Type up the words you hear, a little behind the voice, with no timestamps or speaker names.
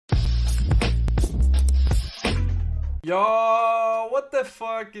Yo, what the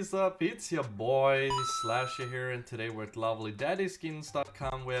fuck is up? It's your boy Zlashy here, and today we're at lovely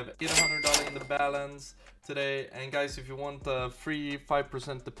Daddyskins.com. We have $800 in the balance today, and guys, if you want a free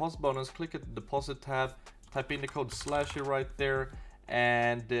 5% deposit bonus, click at the deposit tab, type in the code Zlashy right there,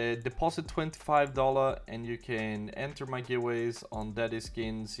 and deposit $25, and you can enter my giveaways on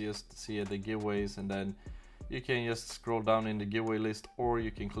Daddyskins. Just see the giveaways, and then you can just scroll down in the giveaway list, or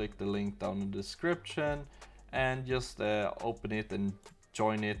you can click the link down in the description and just open it and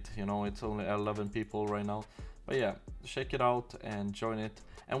join it. You know, it's only 11 people right now, but yeah, check it out and join it.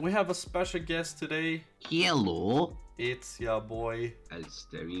 And we have a special guest today. Hello, it's your boy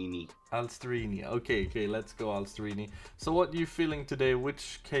Alsterini. Okay, let's go, Alsterini. So what are you feeling today?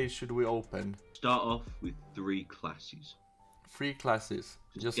 Which case should we open? Start off with 3 classes. 3 classes,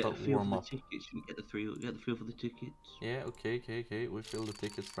 just a warm up. Tickets. You get the feel for the tickets. Yeah, okay, we fill the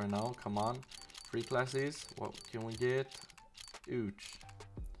tickets for now. Come on, 3 classes. What can we get? Ouch.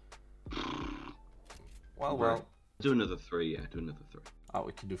 Well. Do another 3, yeah, do another 3. Oh,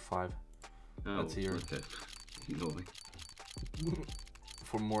 we can do 5. Oh, let's hear. Okay. Ignore me.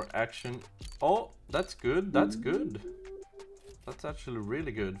 For more action. Oh, that's good. That's good. That's actually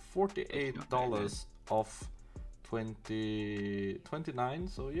really good. $48 off 29.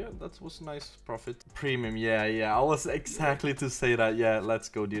 So yeah, that was nice profit. Premium, yeah. I was exactly to say that. Yeah, let's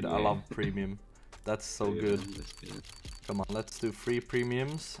go, dude. I love premium. That's so good. Come on, let's do 3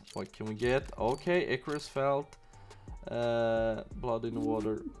 premiums. What can we get? Okay, Icarus Felt. Blood in the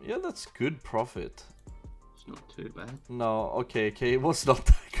water. Yeah, that's good profit. It's not too bad. No, okay, it was not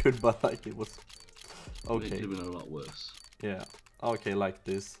that good, but like it was okay. It could have been a lot worse. Yeah. Okay, like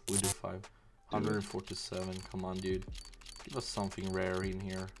this. We do 5. 147. Come on, dude. Give us something rare in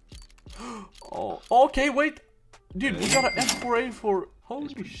here. Oh, okay, wait. Dude, we got an F4A4.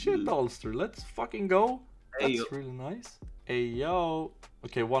 Holy shit, Ulster. Let's fucking go. That's really nice. Hey, yo.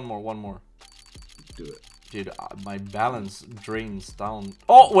 Okay, one more. Do it. Dude, my balance drains down.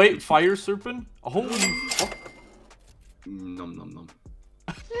 Oh, wait. Fire Serpent? Holy fuck. Nom. Nom.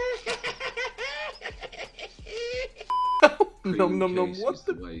 What's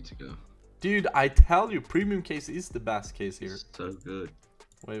the way to go? Dude, I tell you, premium case is the best case here. It's so good.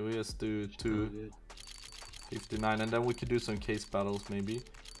 Wait, we just do 259, and then we could do some case battles maybe.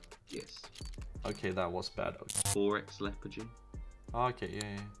 Yes. Okay, that was bad. Okay. 4x Leoparding. Okay,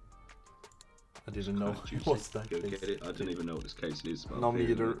 yeah. I didn't know it was that Go case. get it. I don't even know what this case is. No, me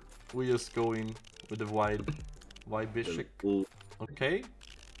either. We just go in with the wide bishop. Okay.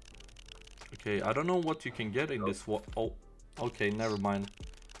 Okay, I don't know what you can get in this one. Oh, okay, never mind.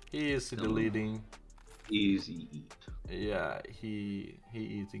 He is deleting. Easy eat. Yeah, he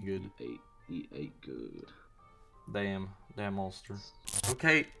eating good. He ate good. Damn monster.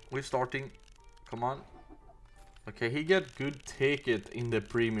 Okay, we're starting. Come on. Okay, he get good ticket in the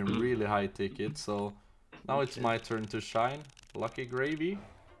premium, really high ticket. So now it's my turn to shine. Lucky gravy.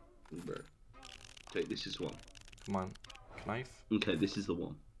 Okay, this is one. Come on, knife. Okay, this is the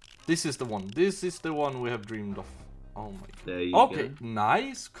one. This is the one. This is the one we have dreamed of. Oh my god. There you okay, go.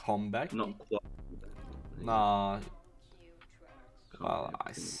 nice comeback. Not quite. Nah. Well,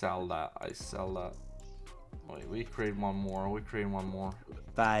 I sell that. Wait, we create one more.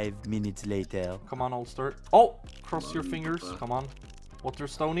 5 minutes later. Come on, Ulster. Oh, cross your fingers. Come on. Water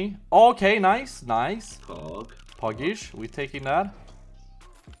Stony. Okay, nice. Puggish. We taking that.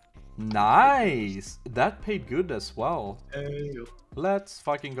 Nice. That paid good as well. Let's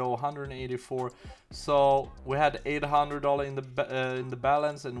fucking go. 184. So we had $800 in the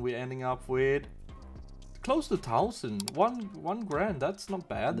balance, and we're ending up with close to 1,000. One grand. That's not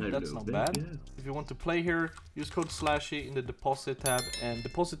bad. That's not bad. Yeah. If you want to play here, use code Zlashy in the deposit tab and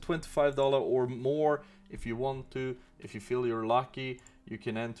deposit $25 or more if you want to. If you feel you're lucky, you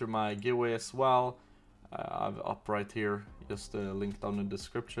can enter my giveaway as well. I've up right here. Just a link down in the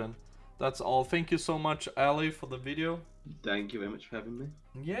description. That's all. Thank you so much, Ali, for the video. Thank you very much for having me.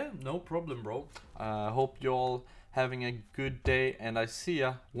 Yeah, no problem, bro. Hope you all having a good day, and I see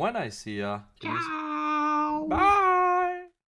ya when I see ya. Ciao. Bye.